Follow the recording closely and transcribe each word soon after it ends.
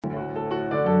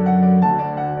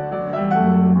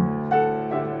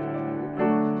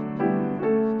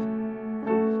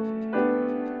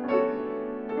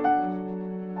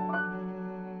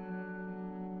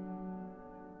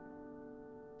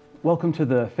Welcome to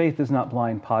the Faith is Not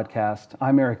Blind podcast.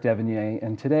 I'm Eric Devonier,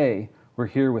 and today we're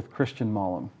here with Christian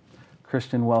Mollum.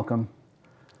 Christian, welcome.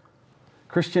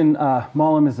 Christian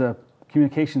Mollum is a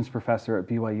communications professor at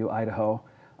BYU, Idaho.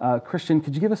 Christian,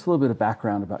 could you give us a little bit of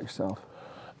background about yourself?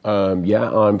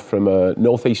 I'm from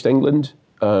northeast England,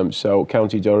 so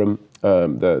County Durham.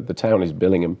 The town is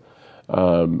Billingham,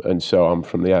 and so I'm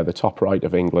from the top right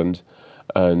of England.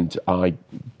 And I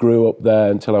grew up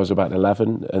there until I was about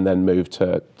 11, and then moved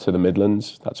to the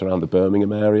Midlands. That's around the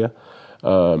Birmingham area,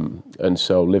 and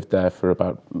so lived there for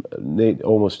about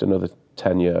almost another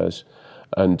 10 years,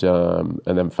 and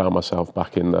then found myself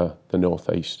back in the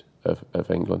northeast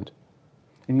of England.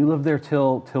 And you lived there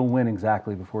till when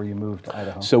exactly before you moved to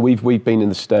Idaho? So we've been in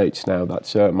the States now.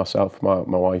 That's myself, my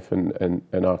wife, and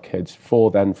our kids.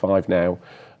 4 then, 5 now.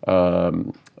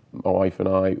 My wife and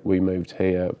I, we moved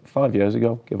here 5 years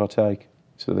ago, give or take.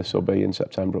 So this will be in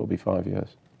September, it'll be 5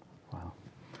 years. Wow.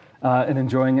 And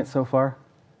enjoying it so far?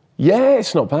 Yeah,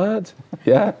 it's not bad.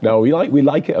 Yeah, no, we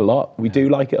like it a lot. We do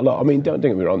like it a lot. I mean, don't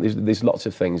get me wrong. There's lots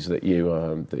of things that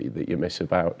you that you miss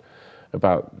about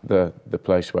the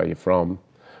place where you're from,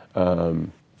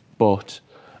 but.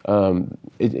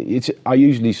 I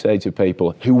usually say to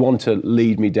people who want to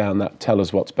lead me down that tell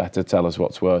us what's better, tell us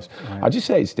what's worse. Right. I just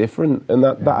say it's different, and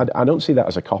that I don't see that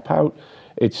as a cop out.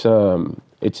 It's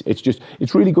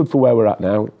really good for where we're at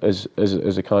now as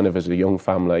a young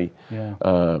family. Yeah.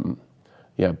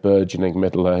 Burgeoning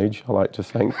middle age, I like to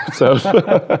think. So,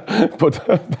 but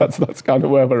that's kind of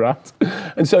where we're at,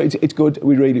 and so it's good.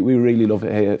 We really love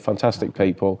it here. Fantastic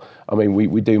people. I mean,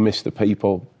 we do miss the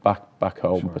people back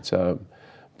home, sure.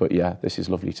 But yeah, this is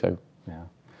lovely too. Yeah.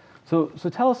 So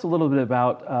tell us a little bit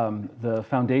about the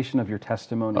foundation of your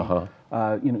testimony.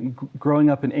 Uh-huh. Growing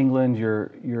up in England,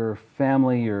 your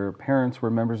family, your parents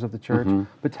were members of the church. Mm-hmm.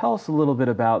 But tell us a little bit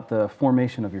about the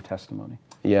formation of your testimony.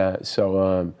 Yeah.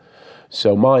 So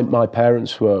my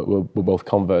parents were both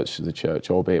converts to the church,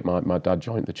 albeit my dad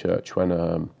joined the church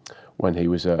when he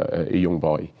was a young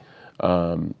boy,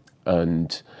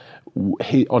 and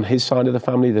on his side of the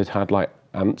family they'd had like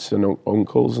aunts and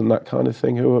uncles and that kind of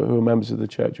thing who were members of the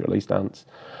church, or at least aunts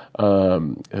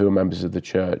who were members of the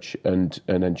church and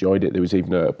enjoyed it. There was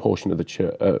even a portion of the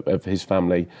church of his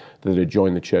family that had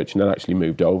joined the church and then actually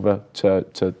moved over to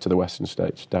the Western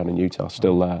States down in Utah,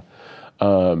 still there.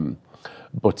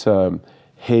 But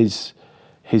his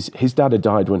dad had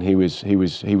died when he was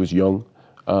young,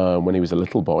 when he was a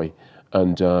little boy.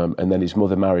 And then his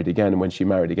mother married again, and when she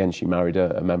married again, she married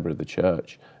a member of the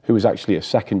church who was actually a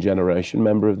second generation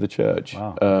member of the church.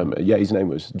 Wow. His name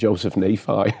was Joseph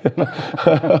Nephi,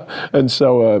 and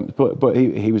so but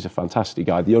he was a fantastic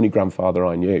guy, the only grandfather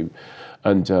I knew,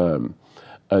 and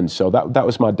so that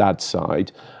was my dad's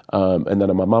side, and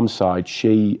then on my mum's side,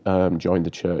 she joined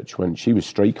the church when she was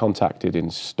street contacted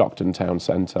in Stockton Town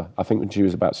Centre. I think when she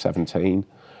was about 17.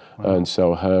 And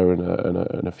so her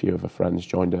and a few of her friends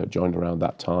joined around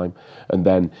that time, and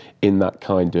then in that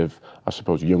kind of, I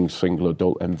suppose, young single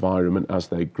adult environment as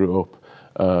they grew up,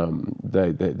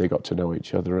 they got to know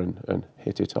each other and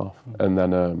hit it off. Mm-hmm. And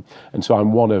then and so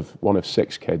I'm one of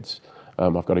 6 kids.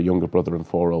 I've got a younger brother and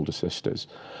 4 older sisters,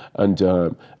 and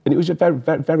it was a very,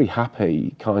 very, very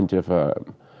happy kind of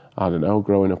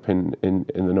growing up in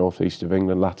the northeast of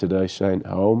England, Latter-day Saint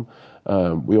home.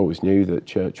 We always knew that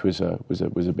church was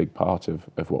a big part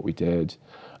of what we did.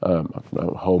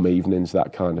 Home evenings,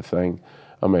 that kind of thing.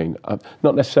 I mean, I'm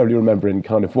not necessarily remembering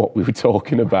kind of what we were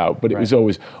talking about, but it was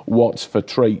always what's for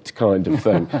treat kind of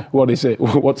thing. What is it?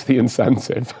 What's the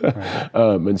incentive? Right.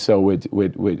 And so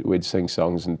we'd sing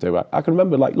songs and do it. I can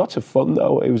remember like lots of fun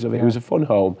though. It was a fun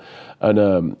home,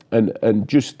 and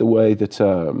just the way that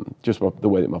the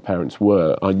way that my parents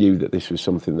were, I knew that this was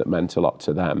something that meant a lot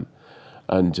to them.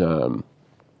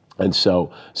 And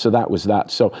so that was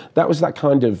that. So that was that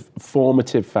kind of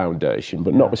formative foundation.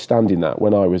 But notwithstanding that,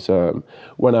 when I was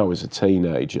a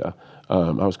teenager, I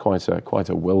was quite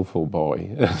a willful boy,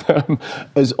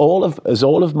 as all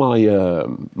of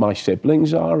my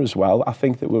siblings are as well. I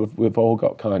think that we've all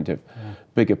got kind of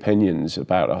big opinions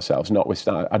about ourselves.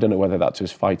 Notwithstanding, I don't know whether that's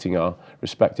us fighting our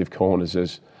respective corners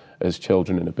as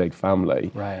children in a big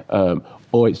family, right.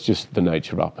 Or it's just the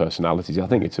nature of our personalities. I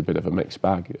think it's a bit of a mixed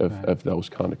bag of those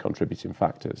kind of contributing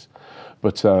factors.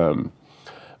 But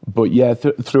yeah,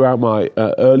 throughout my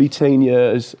early teen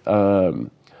years,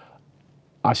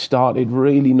 I started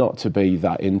really not to be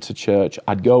that into church.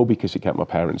 I'd go because it kept my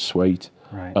parents sweet.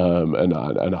 Right. And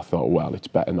I thought, well, it's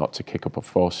better not to kick up a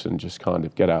fuss and just kind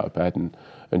of get out of bed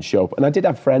and show up. And I did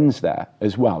have friends there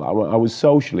as well. I was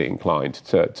socially inclined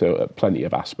to plenty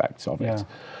of aspects of it.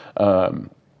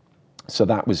 So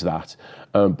that was that,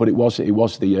 but it was the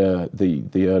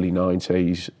early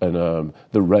 90s, and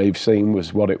the rave scene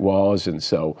was what it was, and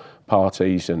so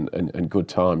parties and good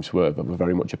times were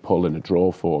very much a pull and a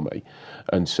draw for me,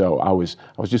 and so I was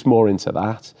just more into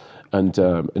that,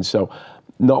 and so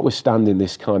notwithstanding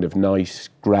this kind of nice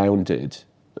grounded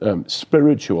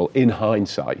spiritual in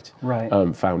hindsight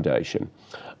foundation.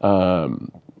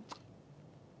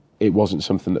 It wasn't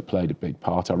something that played a big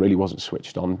part. I really wasn't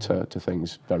switched on to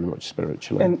things very much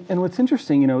spiritually. And what's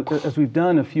interesting, as we've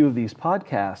done a few of these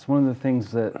podcasts, one of the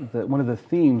things one of the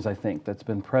themes I think that's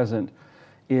been present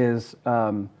is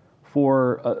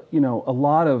for a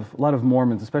lot of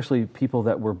Mormons, especially people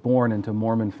that were born into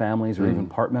Mormon families or even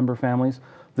part member families,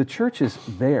 the church is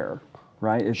there,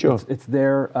 right? It's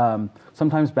there.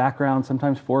 Sometimes background,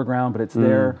 sometimes foreground, but it's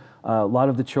there. A lot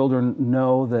of the children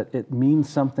know that it means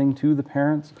something to the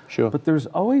parents. Sure. But there's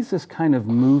always this kind of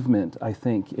movement, I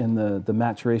think, in the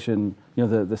maturation,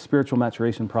 the spiritual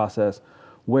maturation process,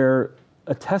 where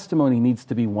a testimony needs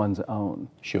to be one's own.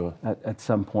 Sure. At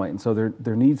some point. And so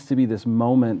there needs to be this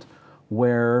moment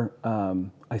where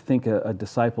I think a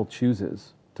disciple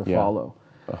chooses to follow.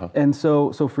 Uh-huh. And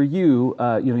so for you,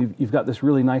 you've got this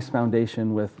really nice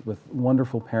foundation with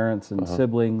wonderful parents and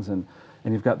siblings, and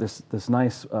you've got this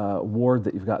nice ward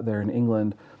that you've got there in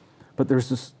England, but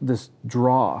there's this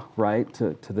draw, right,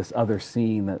 to this other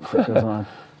scene that goes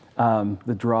on,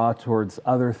 the draw towards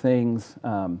other things.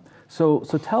 So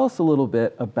tell us a little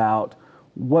bit about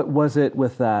what was it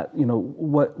with that,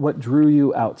 what drew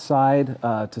you outside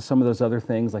to some of those other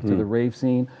things, like to the rave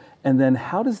scene, and then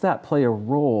how does that play a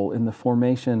role in the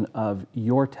formation of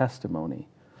your testimony?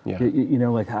 Yeah.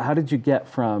 Like how did you get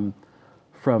from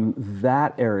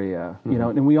that area,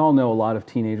 and we all know a lot of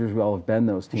teenagers, we all have been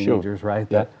those teenagers, right?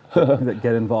 That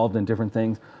get involved in different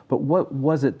things. But what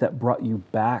was it that brought you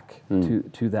back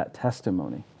to that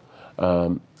testimony?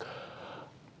 I'd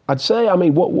say,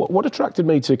 what attracted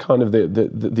me to kind of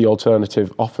the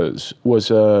alternative offers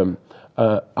was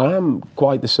I am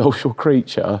quite the social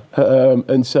creature,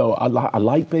 and so I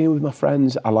like being with my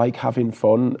friends. I like having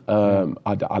fun. I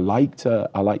like to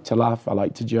laugh. I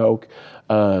like to joke.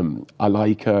 I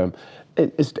like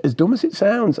as dumb as it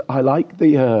sounds. I like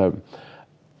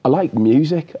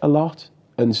music a lot,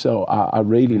 and so I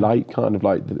really like kind of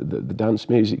like the dance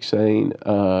music scene.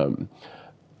 I'm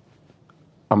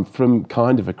from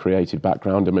kind of a creative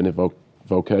background. I'm in a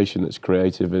vocation that's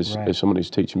creative as someone who's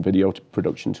teaching video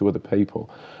production to other people,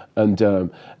 and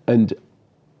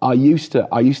I used to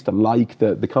like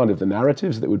the kind of the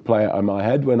narratives that would play out in my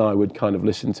head when I would kind of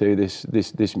listen to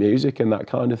this music and that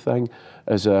kind of thing,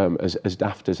 as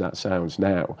daft as that sounds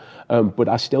now. But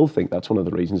I still think that's one of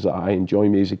the reasons that I enjoy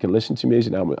music and listen to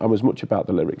music. I'm as much about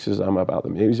the lyrics as I'm about the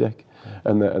music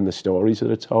and the stories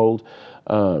that are told.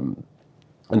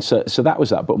 And so that was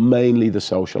that, but mainly the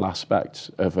social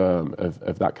aspects of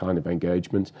that kind of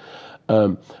engagement.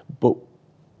 But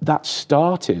that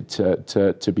started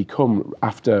to become,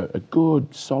 after a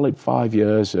good solid 5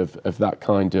 years of that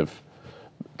kind of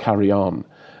carry on,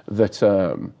 that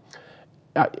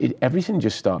everything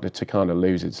just started to kind of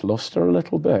lose its luster a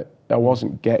little bit. I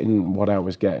wasn't getting what I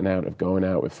was getting out of going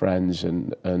out with friends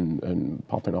and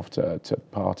popping off to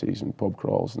parties and pub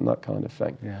crawls and that kind of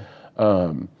thing. Yeah.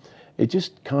 It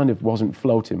just kind of wasn't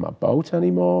floating my boat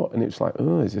anymore, and it was like,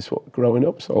 oh, is this what growing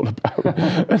up's all about?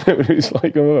 And it was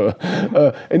like,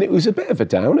 and it was a bit of a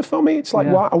downer for me. It's like,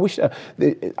 wow, I wish, I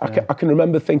can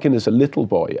remember thinking as a little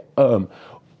boy,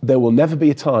 there will never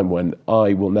be a time when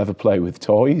I will never play with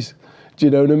toys. Do you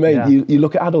know what I mean? Yeah. You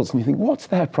look at adults and you think, what's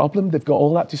their problem? They've got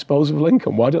all that disposable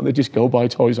income. Why don't they just go buy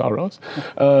Toys R Us?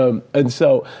 And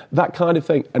so that kind of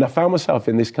thing, and I found myself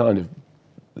in this kind of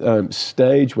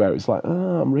stage where it's like,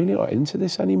 I'm really not into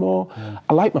this anymore. Yeah.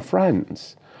 I like my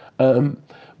friends,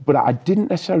 but I didn't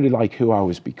necessarily like who I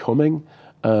was becoming.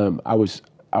 I was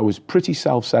pretty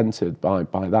self-centered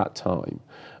by that time,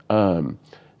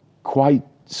 quite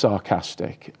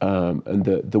sarcastic, and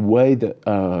the way that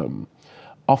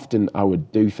often I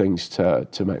would do things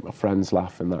to make my friends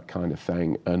laugh and that kind of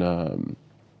thing,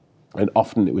 and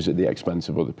often it was at the expense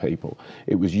of other people.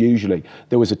 It was usually,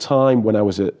 there was a time when I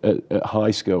was at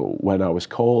high school when I was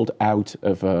called out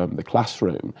of the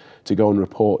classroom to go and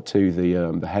report to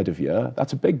the head of year.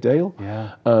 That's a big deal.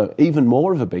 Yeah. Even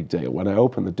more of a big deal when I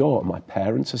opened the door and my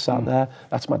parents are sat there.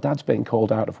 That's my dad's being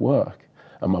called out of work.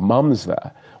 And my mum's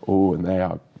there. Oh, and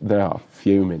they are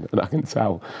fuming, and I can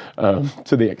tell,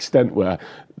 to the extent where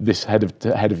this head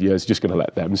of year is just going to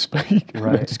let them speak.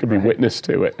 Right, they're just going to be witness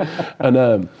to it.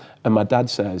 And my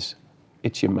dad says,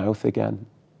 "It's your mouth again."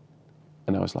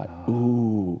 And I was like,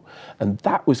 ooh. And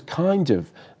that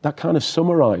kind of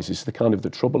summarizes the kind of the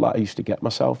trouble that I used to get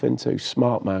myself into.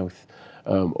 Smart mouth,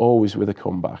 always with a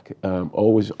comeback,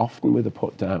 always often with a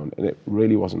put down, and it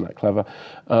really wasn't that clever.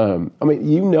 I mean,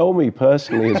 you know me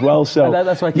personally as well, so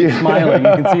that's why I keep smiling.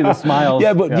 You can see the smiles.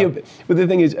 Yeah, but the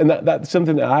thing is, and that's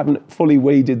something that I haven't fully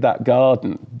weeded that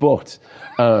garden, but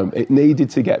it needed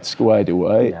to get squared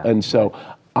away, and so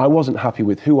I wasn't happy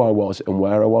with who I was and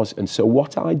where I was, and so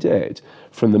what I did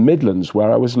from the Midlands,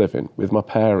 where I was living with my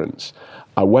parents,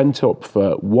 I went up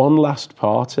for one last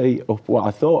party up what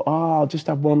I thought, I'll just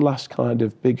have one last kind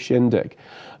of big shindig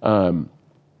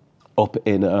up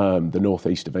in the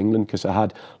northeast of England, because I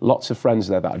had lots of friends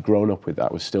there that I'd grown up with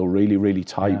that I was still really, really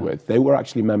tight with. They were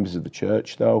actually members of the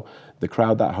church, though. The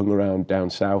crowd that I hung around down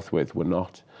south with were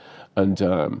not. And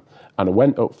I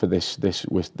went up for this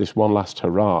one last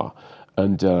hurrah,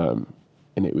 and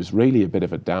it was really a bit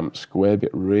of a damp squib.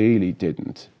 It really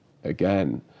didn't,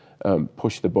 again,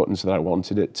 push the buttons that I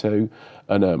wanted it to,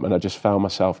 and I just found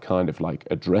myself kind of like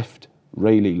adrift,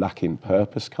 really lacking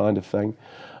purpose kind of thing.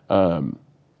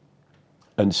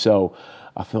 And so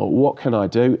I thought, what can I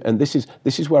do? And this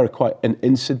is where quite an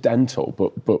incidental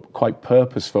but quite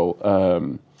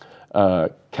purposeful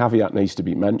caveat needs to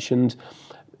be mentioned.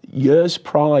 Years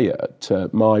prior to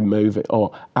my moving,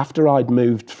 or after I'd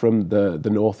moved from the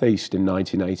northeast in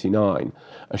 1989,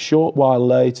 a short while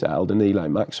later, Elder Neil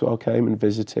Maxwell came and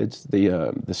visited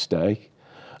the stake,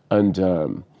 and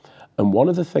one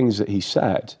of the things that he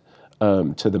said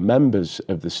to the members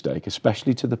of the stake,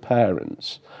 especially to the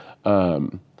parents,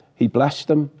 he blessed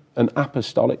them, an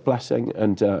apostolic blessing,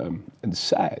 and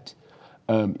said,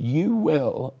 "You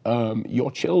will,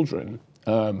 your children,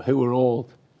 who are all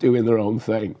doing their own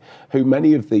thing, who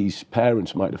many of these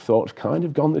parents might have thought have kind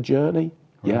of gone the journey,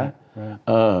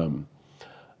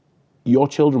 your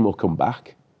children will come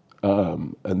back,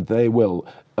 and they will."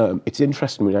 It's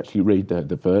interesting when you actually read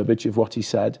the verbiage of what he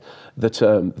said, that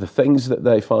the things that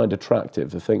they find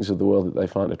attractive, the things of the world that they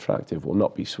find attractive, will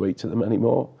not be sweet to them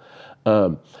anymore.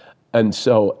 And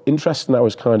so, interesting, I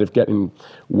was kind of getting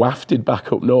wafted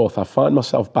back up north. I find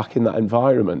myself back in that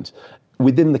environment,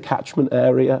 within the catchment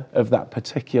area of that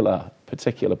particular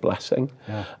blessing,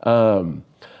 and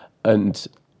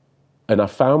I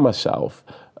found myself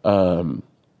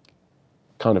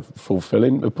kind of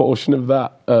fulfilling a portion of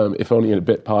that, if only in a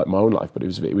bit part of my own life. But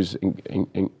it was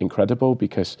incredible,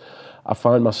 because I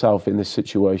find myself in this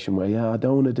situation where I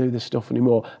don't want to do this stuff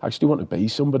anymore. I actually want to be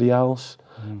somebody else,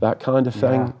 that kind of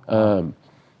thing.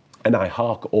 And I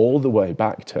hark all the way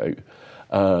back to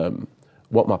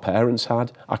what my parents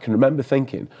had. I can remember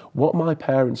thinking, what my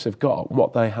parents have got,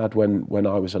 what they had when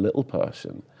I was a little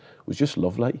person, was just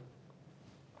lovely.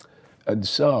 And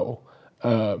so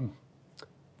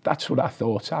that's what I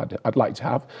thought I'd like to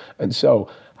have. And so,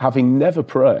 having never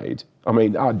prayed, I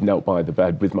mean, I'd knelt by the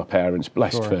bed with my parents,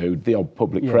 blessed food, the odd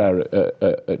public prayer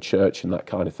at church and that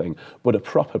kind of thing, but a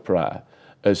proper prayer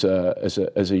as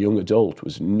a young adult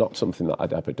was not something that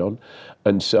I'd ever done.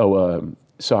 And so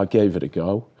I gave it a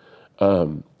go.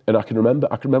 And I can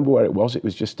remember where it was. It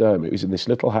was just, it was in this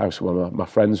little house where my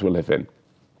friends were living.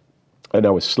 And I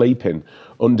was sleeping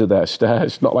under their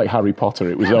stairs, not like Harry Potter,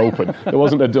 it was open. There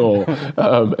wasn't a door.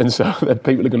 And so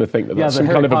people are going to think that that's some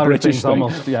kind of a British thing.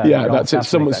 Almost, that's it.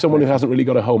 Someone who hasn't really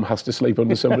got a home has to sleep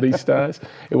under somebody's stairs.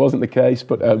 It wasn't the case,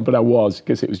 but I was,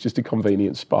 because it was just a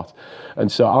convenient spot. And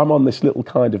so I'm on this little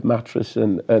kind of mattress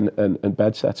and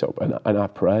bed setup, and I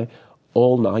pray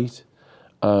all night.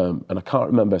 And I can't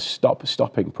remember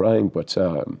stopping praying, but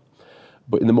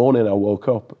in the morning I woke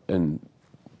up and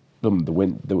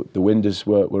the windows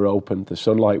were open, the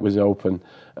sunlight was open,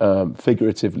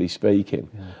 figuratively speaking.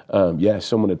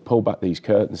 Someone had pulled back these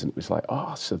curtains, and it was like,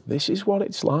 so this is what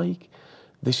it's like.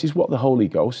 This is what the Holy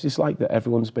Ghost is like, that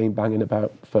everyone's been banging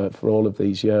about for all of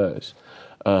these years.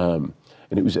 And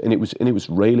it was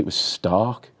real. It was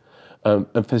stark.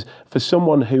 And for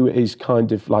someone who is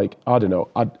kind of like, I don't know,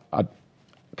 I'd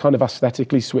kind of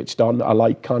aesthetically switched on. I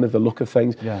like kind of the look of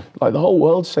things. Like the whole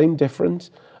world seemed different.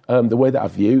 The way that I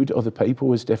viewed other people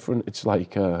was different. It's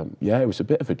like, it was a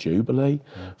bit of a jubilee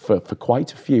for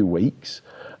quite a few weeks.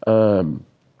 And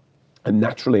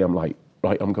naturally I'm like,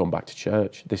 right, I'm going back to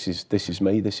church. This is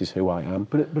me. This is who I am.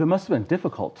 But it must have been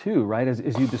difficult too, right?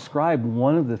 As you described,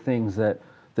 one of the things that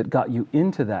got you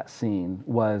into that scene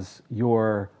was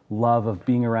your love of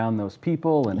being around those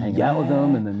people and hanging out with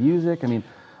them and the music.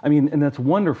 I mean, and that's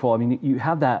wonderful. I mean, you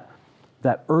have that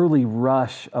early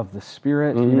rush of the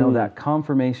Spirit, that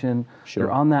confirmation.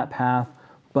 You're on that path,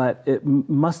 but it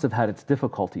must have had its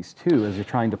difficulties too, as you're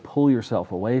trying to pull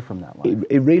yourself away from that life.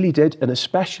 It really did, and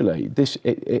especially this,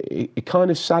 it kind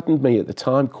of saddened me at the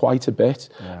time quite a bit,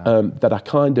 that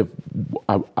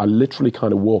I literally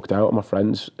kind of walked out on my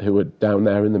friends who were down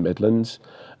there in the Midlands.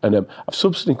 And I've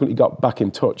subsequently got back in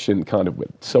touch and kind of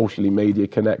with socially media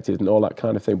connected and all that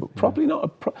kind of thing, but probably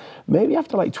not, maybe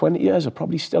after like 20 years, I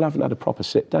probably still haven't had a proper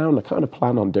sit down. I kind of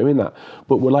plan on doing that.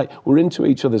 But we're into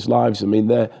each other's lives. I mean,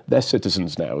 they're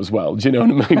citizens now as well. Do you know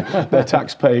what I mean? They're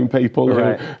tax-paying people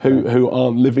who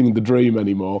aren't living the dream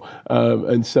anymore.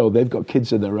 And so they've got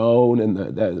kids of their own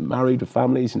and they're married with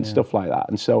families and stuff like that.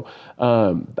 And so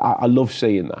I love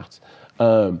seeing that.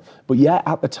 But yeah,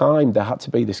 at the time there had to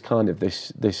be this kind of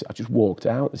this I just walked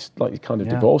out, this like kind of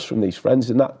divorce from these friends,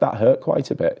 and that hurt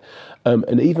quite a bit.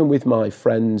 And even with my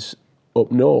friends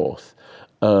up north,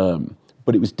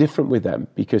 but it was different with them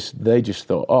because they just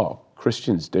thought, oh,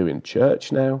 Christians doing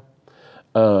church now.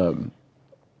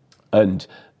 And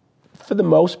for the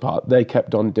most part, they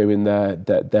kept on doing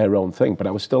their own thing, but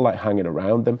I was still like hanging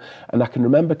around them. And I can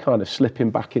remember kind of slipping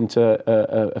back into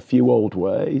a few old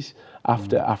ways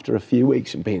after a few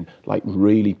weeks and being like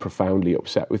really profoundly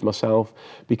upset with myself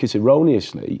because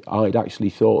erroneously, I'd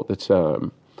actually thought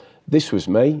that this was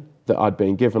me, that I'd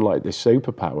been given like this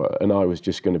superpower and I was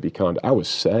just going to be I was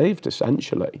saved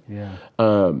essentially. Yeah.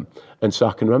 And so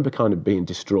I can remember kind of being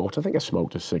distraught. I think I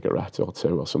smoked a cigarette or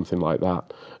two or something like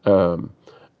that.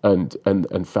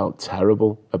 And felt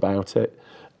terrible about it.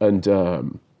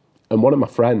 And one of my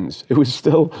friends, who was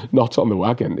still not on the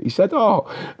wagon, he said,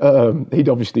 he'd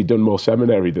obviously done more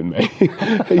seminary than me.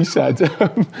 he said,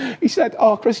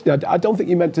 oh, Christian, I don't think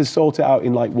you meant to sort it out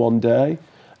in like one day.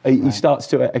 He starts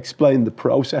to explain the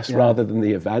process rather than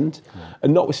the event. Yeah.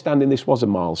 And notwithstanding, this was a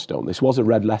milestone. This was a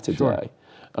red letter day.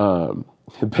 A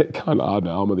bit kind of, I don't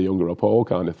know, I'm the younger of Paul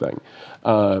kind of thing.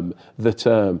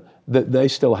 That they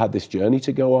still had this journey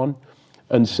to go on.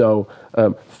 And so,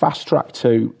 fast track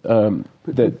to... Can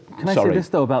I say this,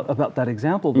 though, about that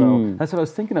example, though? That's what I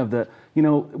was thinking of, that, you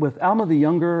know, with Alma the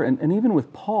Younger and even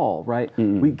with Paul, right?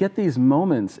 We get these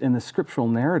moments in the scriptural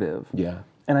narrative. Yeah.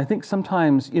 And I think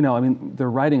sometimes, you know, I mean, they're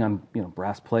writing on, you know,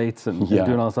 brass plates and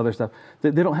doing all this other stuff.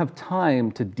 They don't have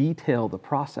time to detail the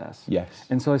process. Yes.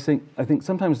 And so I think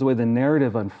sometimes the way the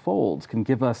narrative unfolds can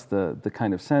give us the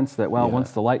kind of sense that, well,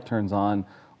 once the light turns on,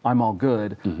 I'm all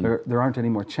good. There aren't any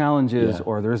more challenges,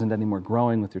 or there isn't any more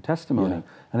growing with your testimony. Yeah.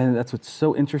 And I think that's what's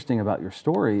so interesting about your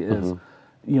story is,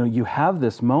 you know, you have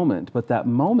this moment, but that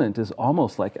moment is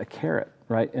almost like a carrot,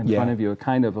 right, in front of you. A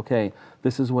kind of, okay,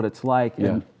 this is what it's like,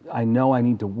 and I know I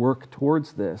need to work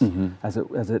towards this as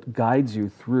it guides you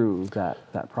through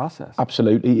that process.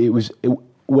 Absolutely,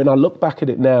 when I look back at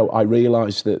it now, I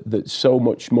realise that so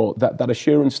much more, that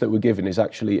assurance that we're given is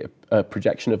actually a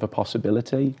projection of a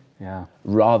possibility,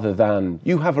 rather than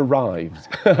you have arrived.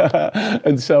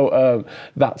 And so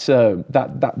that's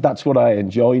what I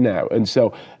enjoy now. And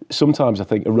so sometimes I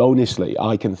think erroneously,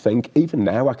 I can think, even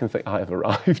now I can think I have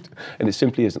arrived, and it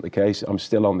simply isn't the case. I'm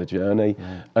still on the journey.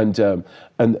 And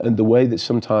the way that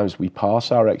sometimes we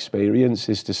pass our experience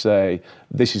is to say,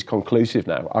 this is conclusive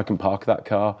now, I can park that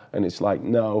car. And it's like,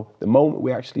 no, the moment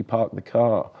we actually park the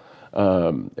car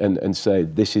and say,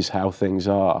 this is how things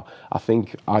are, I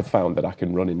think I've found that I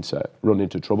can run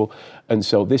into trouble. And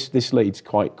so this leads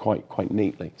quite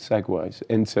neatly, segues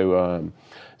into,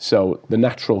 so the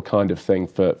natural kind of thing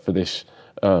for this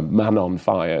man on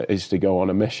fire is to go on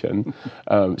a mission.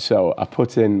 So I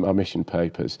put in my mission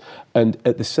papers, and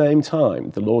at the same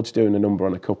time, the Lord's doing a number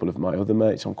on a couple of my other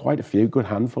mates, on quite a few, good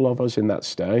handful of us in that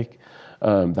stake.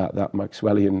 That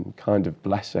Maxwellian kind of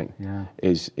blessing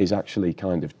is actually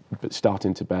kind of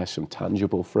starting to bear some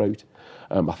tangible fruit.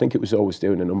 I think it was always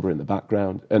doing a number in the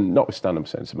background, and notwithstanding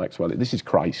sense of Maxwellian, this is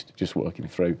Christ just working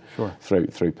through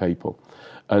people,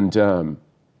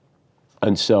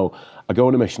 and so I go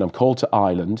on a mission. I'm called to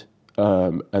Ireland,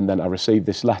 and then I receive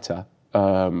this letter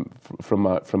from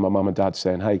my mum and dad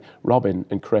saying, "Hey, Robin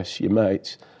and Chris, your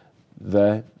mates,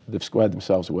 they've squared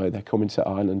themselves away. They're coming to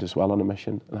Ireland as well on a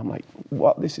mission." And I'm like,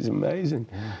 what? This is amazing.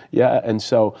 And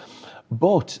so,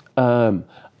 but I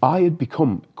had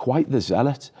become quite the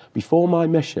zealot. Before my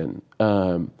mission,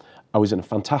 I was in a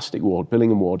fantastic ward,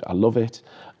 Billingham ward. I love it.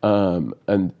 And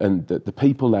the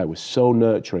people there were so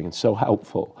nurturing and so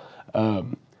helpful.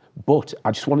 But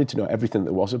I just wanted to know everything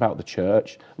there was about the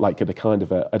church, like at a kind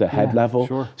of at a head level.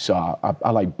 Sure. So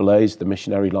I like blazed the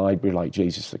missionary library, like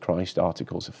Jesus the Christ,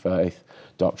 Articles of Faith,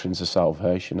 Doctrines of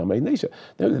Salvation. I mean, they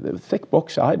were thick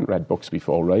books. I hadn't read books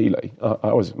before, really.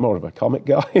 I was more of a comic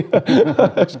guy.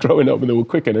 I was growing up and they were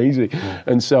quick and easy.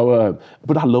 And so,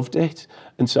 but I loved it.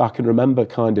 And so I can remember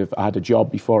I had a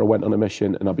job before I went on a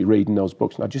mission, and I'd be reading those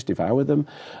books and I'd just devour them.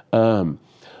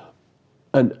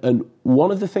 And one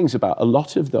of the things about a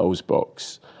lot of those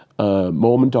books,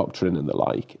 Mormon doctrine and the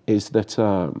like, is that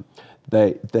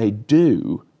they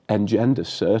do engender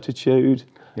certitude.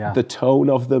 Yeah. The tone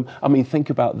of them. I mean, think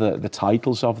about the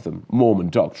titles of them. Mormon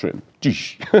doctrine.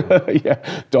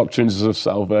 Yeah. Doctrines of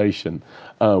salvation.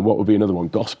 What would be another one?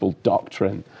 Gospel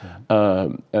doctrine.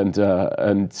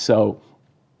 And so,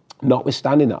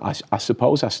 notwithstanding that, I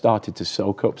suppose I started to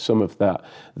soak up some of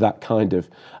that kind of,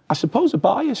 I suppose, a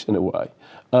bias in a way.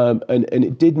 And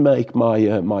it did make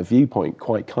my viewpoint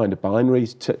quite kind of binary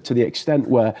to the extent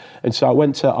where, and so I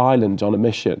went to Ireland on a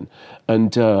mission,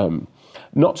 and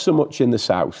not so much in the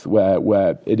south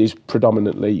where it is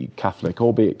predominantly Catholic,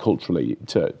 albeit culturally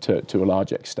to a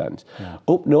large extent. Yeah.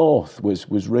 Up north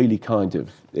was really kind of,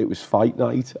 it was fight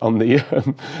night on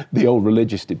the old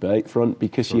religious debate front,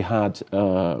 because sure. you had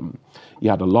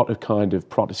a lot of kind of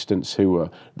Protestants who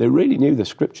they really knew the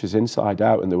scriptures inside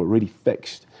out, and they were really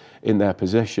fixed in their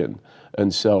position.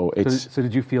 And so it's... So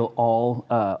did you feel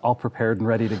all prepared and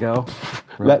ready to go?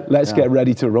 Let's get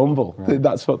ready to rumble. Right.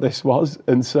 That's what this was.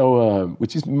 And so,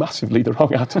 which is massively the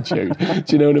wrong attitude. Do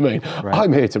you know what I mean? Right.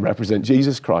 I'm here to represent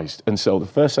Jesus Christ. And so the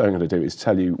first thing I'm going to do is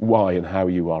tell you why and how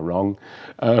you are wrong.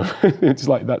 It's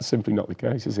like, that's simply not the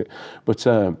case, is it? But,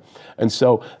 and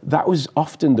so that was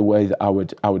often the way that I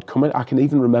would come in. I can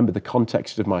even remember the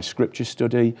context of my scripture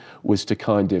study was to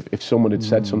kind of, if someone had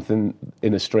said something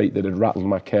in a street that had rattled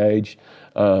my cage,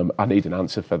 I need an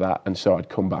answer for that, and so I'd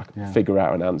come back, figure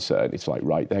out an answer, and it's like,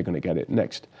 right, they're going to get it.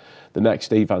 The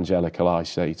next evangelical I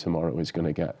say tomorrow is going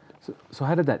to get. So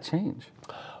how did that change?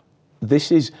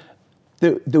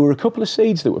 There were a couple of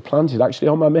seeds that were planted actually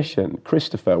on my mission.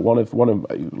 Christopher, one of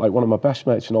my best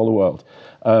mates in all the world,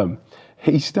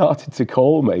 he started to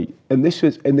call me, and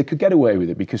they could get away with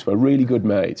it because we're really good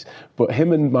mates, but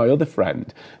him and my other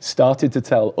friend started to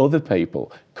tell other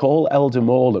people, call Elder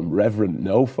Morlam Reverend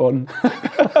No Fun,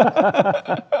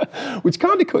 which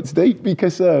kind of cuts deep,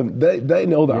 because they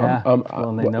know that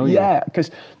they know you. Yeah,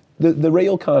 because the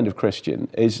real kind of Christian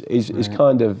is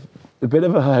kind of a bit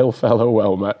of a hail fellow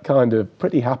well met, kind of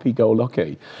pretty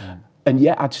happy-go-lucky. Yeah. And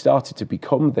yet I'd started to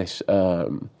become this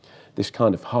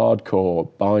kind of hardcore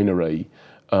binary,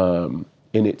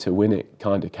 in it to win it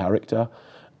kind of character.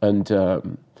 And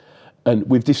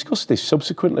we've discussed this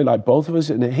subsequently, like both of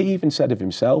us, and he even said of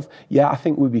himself, I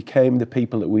think we became the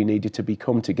people that we needed to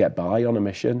become to get by on a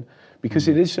mission, because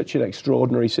it is such an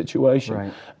extraordinary situation.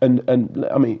 Right. And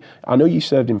I mean, I know you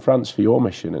served in France for your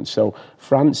mission, and so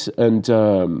France and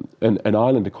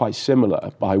Ireland are quite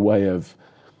similar by way of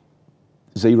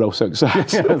zero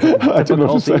success. I don't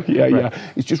know.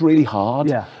 It's just really hard.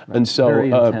 Yeah, right. And so, very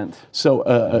intense. So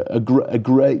a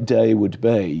great day would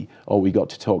be, we got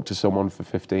to talk to someone for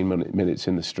 15 minutes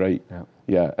in the street. Yeah.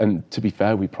 Yeah, and to be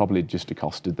fair, we probably just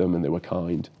accosted them and they were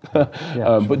kind. Sure.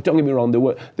 But don't get me wrong,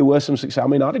 there were some success. I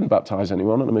mean, I didn't baptise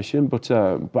anyone on a mission, but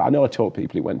I know I taught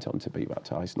people who went on to be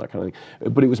baptised and that kind of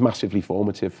thing. But it was massively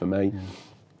formative for me. Yeah.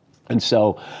 And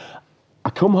so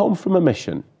I come home from a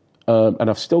mission. And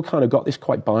I've still kind of got this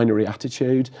quite binary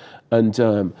attitude, and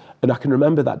I can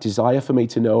remember that desire for me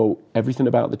to know everything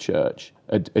about the church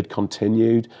had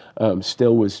continued.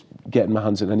 Still was getting my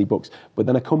hands on any books, but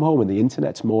then I come home and the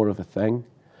internet's more of a thing,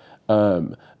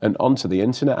 and onto the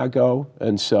internet I go,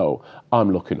 and so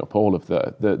I'm looking up all of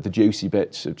the juicy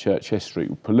bits of church history.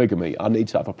 Polygamy, I need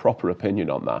to have a proper opinion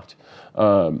on that.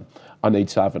 I need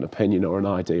to have an opinion or an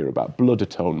idea about blood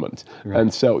atonement. Right.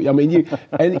 And so, I mean,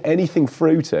 anything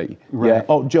fruity. Right.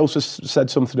 Yeah. Joseph said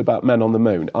something about men on the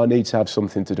moon. I need to have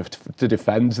something to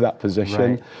defend that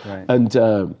position. Right. And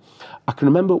I can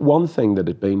remember one thing that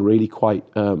had been really quite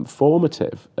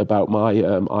formative about my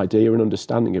idea and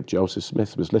understanding of Joseph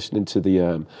Smith was listening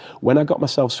to when I got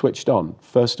myself switched on,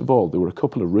 first of all, there were a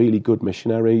couple of really good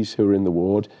missionaries who were in the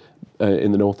ward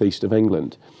in the northeast of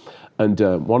England. And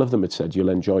one of them had said, you'll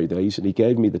enjoy these. And he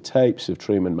gave me the tapes of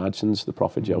Truman Madsen's The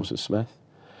Prophet Joseph Smith.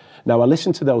 Now, I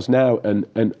listen to those now,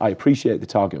 and I appreciate the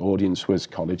target audience was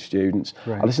college students.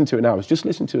 Right. I listen to it now. I was just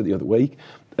listening to it the other week.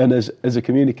 And as a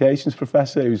communications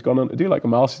professor who's gone on to do like a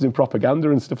master's in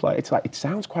propaganda and stuff like that, it's like, it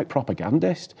sounds quite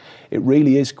propagandist. It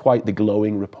really is quite the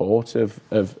glowing report of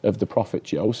the prophet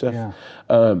Joseph.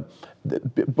 Yeah.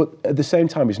 but at the same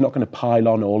time, he's not going to pile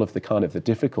on all of the kind of the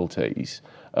difficulties.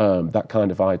 That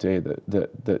kind of idea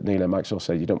that Neil Maxwell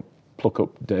said, you don't pluck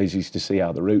up daisies to see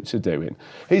how the roots are doing.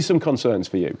 Here's some concerns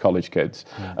for you, college kids.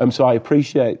 So I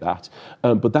appreciate that.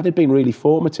 But that had been really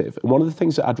formative. And one of the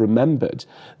things that I'd remembered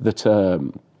that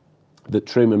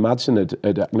Truman Madsen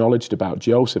had acknowledged about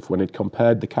Joseph when he'd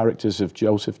compared the characters of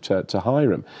Joseph to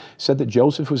Hiram, said that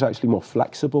Joseph was actually more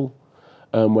flexible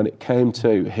when it came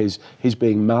to his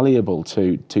being malleable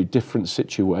to different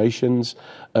situations,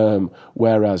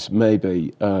 whereas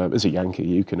maybe, as a Yankee,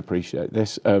 you can appreciate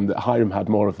this, that Hiram had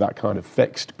more of that kind of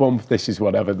fixed bump, this is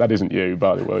whatever, that isn't you,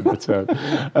 by the way,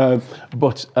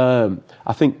 but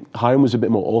I think Hiram was a bit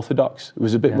more orthodox, it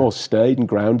was a bit more staid and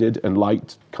grounded and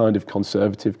liked kind of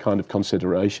conservative kind of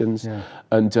considerations.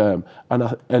 And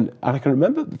I can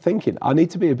remember thinking, I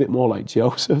need to be a bit more like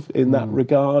Joseph in that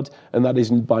regard, and that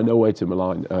isn't by no way to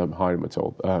malign Hiram at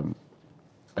all.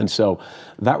 And so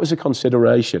that was a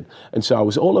consideration. And so I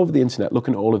was all over the internet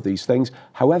looking at all of these things.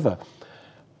 However,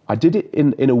 I did it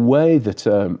in a way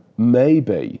that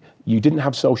maybe you didn't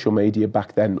have social media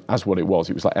back then as what it was.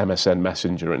 It was like MSN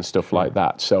Messenger and stuff like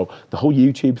that. So the whole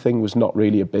YouTube thing was not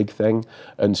really a big thing.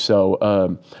 And so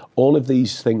all of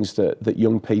these things that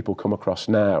young people come across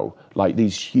now, like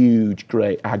these huge,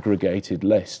 great aggregated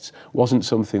lists, wasn't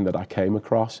something that I came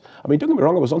across. I mean, don't get me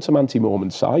wrong, I was on some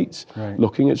anti-Mormon sites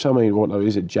looking at some, what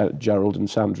is it, Gerald and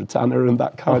Sandra Tanner and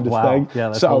that kind of thing.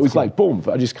 Yeah, so I was like, boom,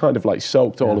 I just kind of like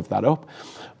soaked all of that up.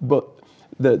 But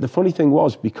the funny thing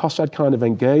was, because I'd kind of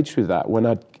engaged with that, when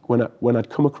I'd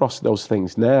come across those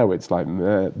things now, it's like,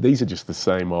 these are just the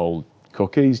same old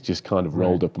cookies, just kind of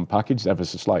rolled up and packaged ever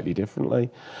so slightly differently.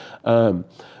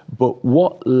 But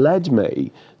what led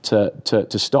me to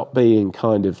stop being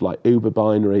kind of like uber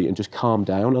binary and just calm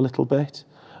down a little bit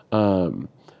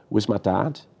was my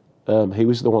dad. He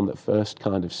was the one that first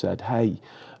kind of said, hey,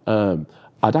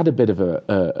 I'd had a bit of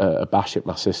a bash at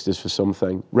my sisters for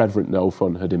something. Reverent No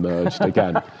Fun had emerged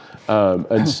again.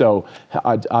 And so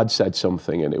I'd said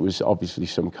something, and it was obviously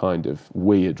some kind of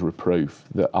weird reproof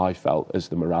that I felt as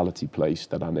the morality police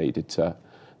that I needed to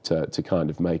kind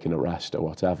of make an arrest or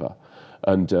whatever.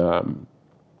 And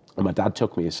my dad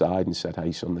took me aside and said,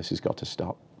 hey, son, this has got to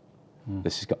stop.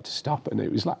 This has got to stop. And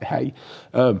it was like, hey.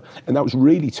 And that was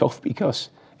really tough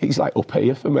because he's like up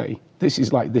here for me. This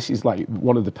is like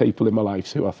one of the people in my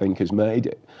life who I think has made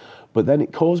it. But then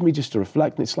it caused me just to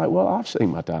reflect, and it's like, well, I've seen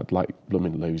my dad like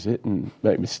blooming lose it and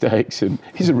make mistakes, and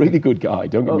he's a really good guy,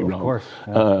 don't get me wrong. Of course.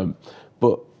 Yeah.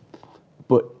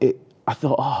 But I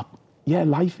thought, yeah,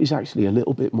 life is actually a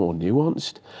little bit more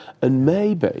nuanced, and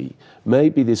maybe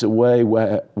there's a way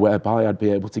whereby I'd be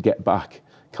able to get back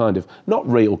kind of, not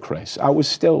real Chris, I was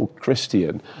still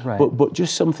Christian, but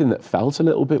just something that felt a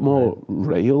little bit more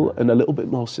real and a little bit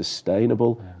more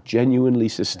sustainable, genuinely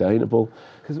sustainable.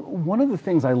 Because one of the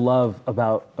things I love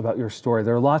about your story,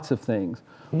 there are lots of things,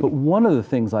 but one of the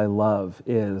things I love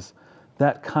is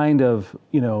that kind of,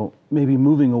 maybe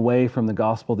moving away from the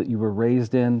gospel that you were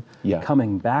raised in,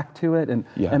 coming back to it,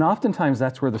 and oftentimes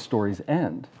that's where the stories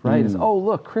end, right? Is, oh,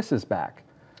 look, Chris is back.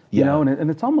 You know, and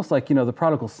it's almost like, the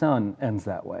prodigal son ends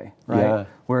that way, right? Yeah.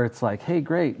 Where it's like, hey,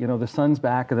 great, the son's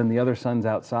back, and then the other son's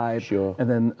outside, and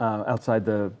then outside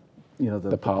the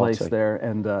place there,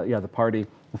 and the party,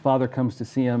 the father comes to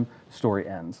see him, story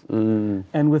ends.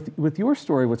 And with your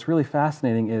story, what's really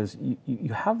fascinating is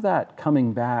you have that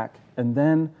coming back, and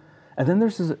then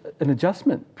there's an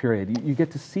adjustment period. You get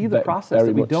to see the process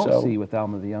that we don't see with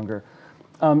Alma the Younger.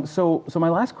 So my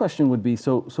last question would be,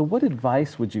 so what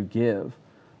advice would you give?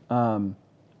 As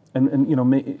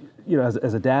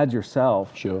a dad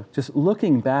yourself, just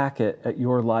looking back at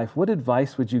your life, what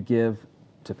advice would you give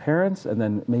to parents and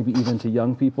then maybe even to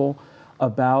young people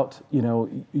about,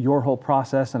 your whole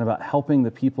process and about helping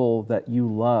the people that you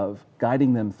love,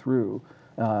 guiding them through,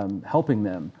 helping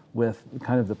them with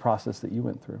kind of the process that you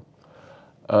went through?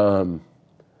 I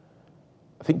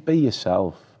think be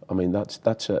yourself. I mean,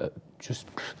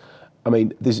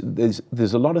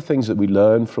 there's a lot of things that we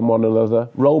learn from one another,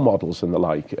 role models and the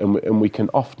like, and we can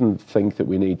often think that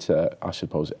we need to, I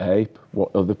suppose, ape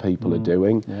what other people are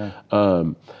doing.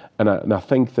 And I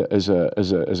think that as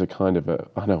a kind of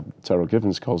I know Terrell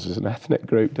Givens calls us an ethnic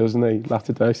group, doesn't he?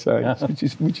 Latter-day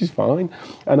Saints, which is fine.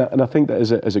 And I think that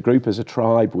as a group, as a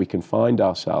tribe, we can find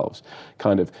ourselves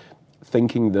kind of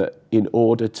thinking that in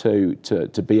order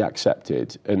to be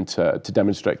accepted and to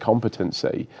demonstrate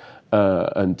competency,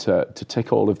 and to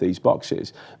tick all of these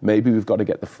boxes, maybe we've got to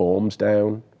get the forms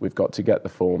down.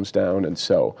 And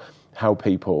so how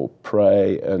people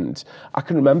pray. And I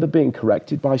can remember being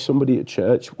corrected by somebody at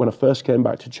church when I first came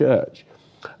back to church.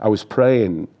 I was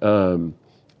praying,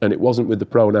 And it wasn't with the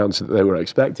pronouns that they were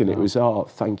expecting. It was, oh,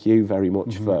 thank you very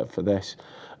much for this.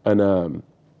 And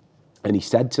he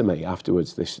said to me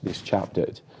afterwards, this chap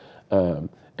did, and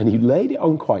he laid it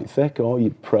on quite thick, oh,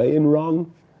 you're praying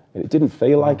wrong. And it didn't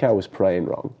feel like I was praying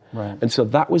wrong. Right. And so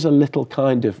that was a little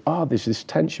kind of, there's this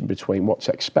tension between what's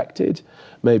expected,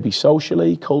 maybe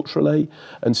socially, culturally.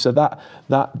 And so that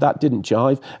didn't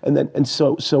jive. And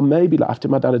so maybe like after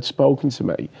my dad had spoken to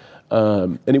me,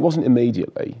 and it wasn't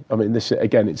immediately, I mean, this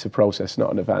again, it's a process,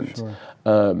 not an event, sure.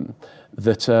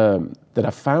 That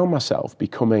I found myself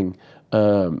becoming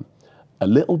a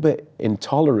little bit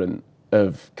intolerant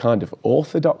of kind of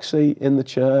orthodoxy in the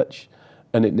church.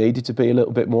 And it needed to be a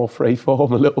little bit more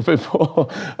freeform, a little bit more,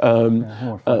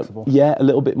 more flexible. A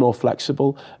little bit more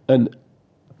flexible.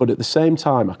 But at the same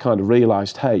time, I kind of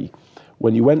realised, hey,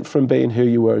 when you went from being who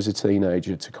you were as a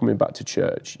teenager to coming back to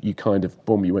church, you kind of,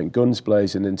 you went guns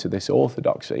blazing into this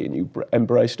orthodoxy, and you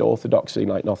embraced orthodoxy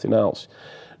like nothing else.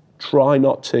 Try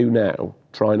not to now,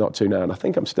 and I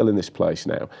think I'm still in this place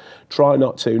now. Try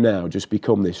not to now just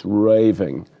become this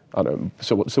raving, I don't know,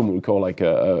 so what someone would call like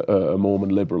a Mormon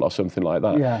liberal or something like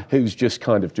that, who's just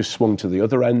kind of just swung to the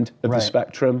other end of the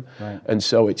spectrum. Right. And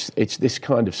so it's this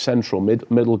kind of central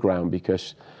middle ground,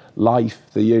 because life,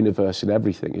 the universe and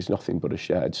everything is nothing but a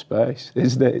shared space,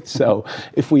 isn't it? So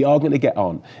if we are going to get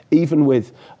on, even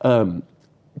with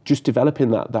just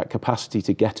developing that capacity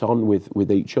to get on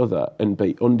with each other and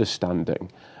be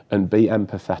understanding and be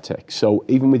empathetic. So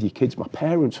even with your kids, my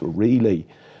parents were really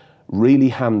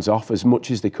hands-off as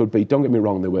much as they could be. Don't get me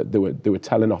wrong, they were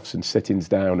telling offs and sittings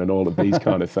down and all of these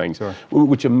kind of things, sure.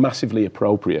 Which are massively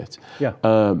appropriate. Yeah.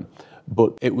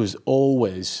 But it was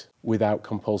always without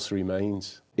compulsory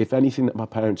means. If anything that my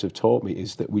parents have taught me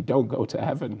is that we don't go to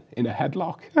heaven in a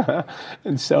headlock.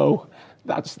 And so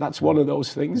that's one of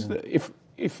those things that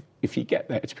if you get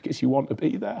there, it's because you want to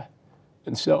be there.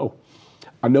 And so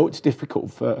I know it's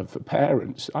difficult for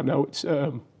parents. I know it's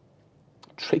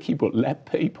tricky, but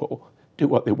let people do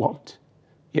what they want.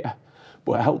 Yeah.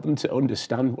 But help them to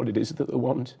understand what it is that they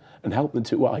want, and help them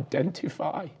to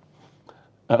identify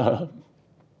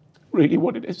really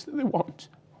what it is that they want.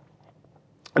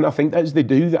 And I think as they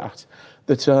do that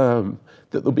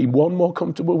they'll be one, more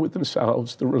comfortable with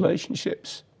themselves. The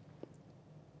relationships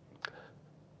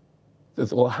that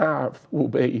they'll have will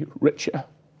be richer,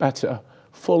 better,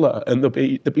 fuller, and there'll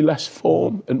be less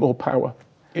form and more power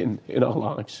in our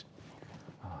lives.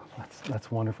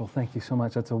 That's wonderful. Thank you so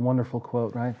much. That's a wonderful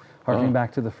quote, right? Harking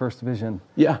back to the first vision.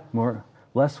 Yeah.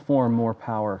 Less form, more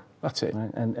power. That's it.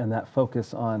 Right? And that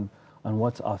focus on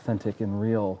what's authentic and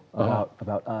real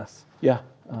about us. Yeah.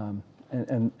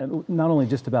 And not only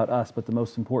just about us, but the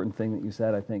most important thing that you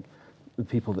said, I think, the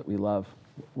people that we love,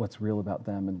 what's real about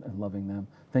them and loving them.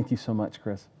 Thank you so much,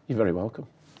 Chris. You're very welcome.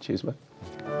 Cheers,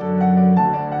 mate.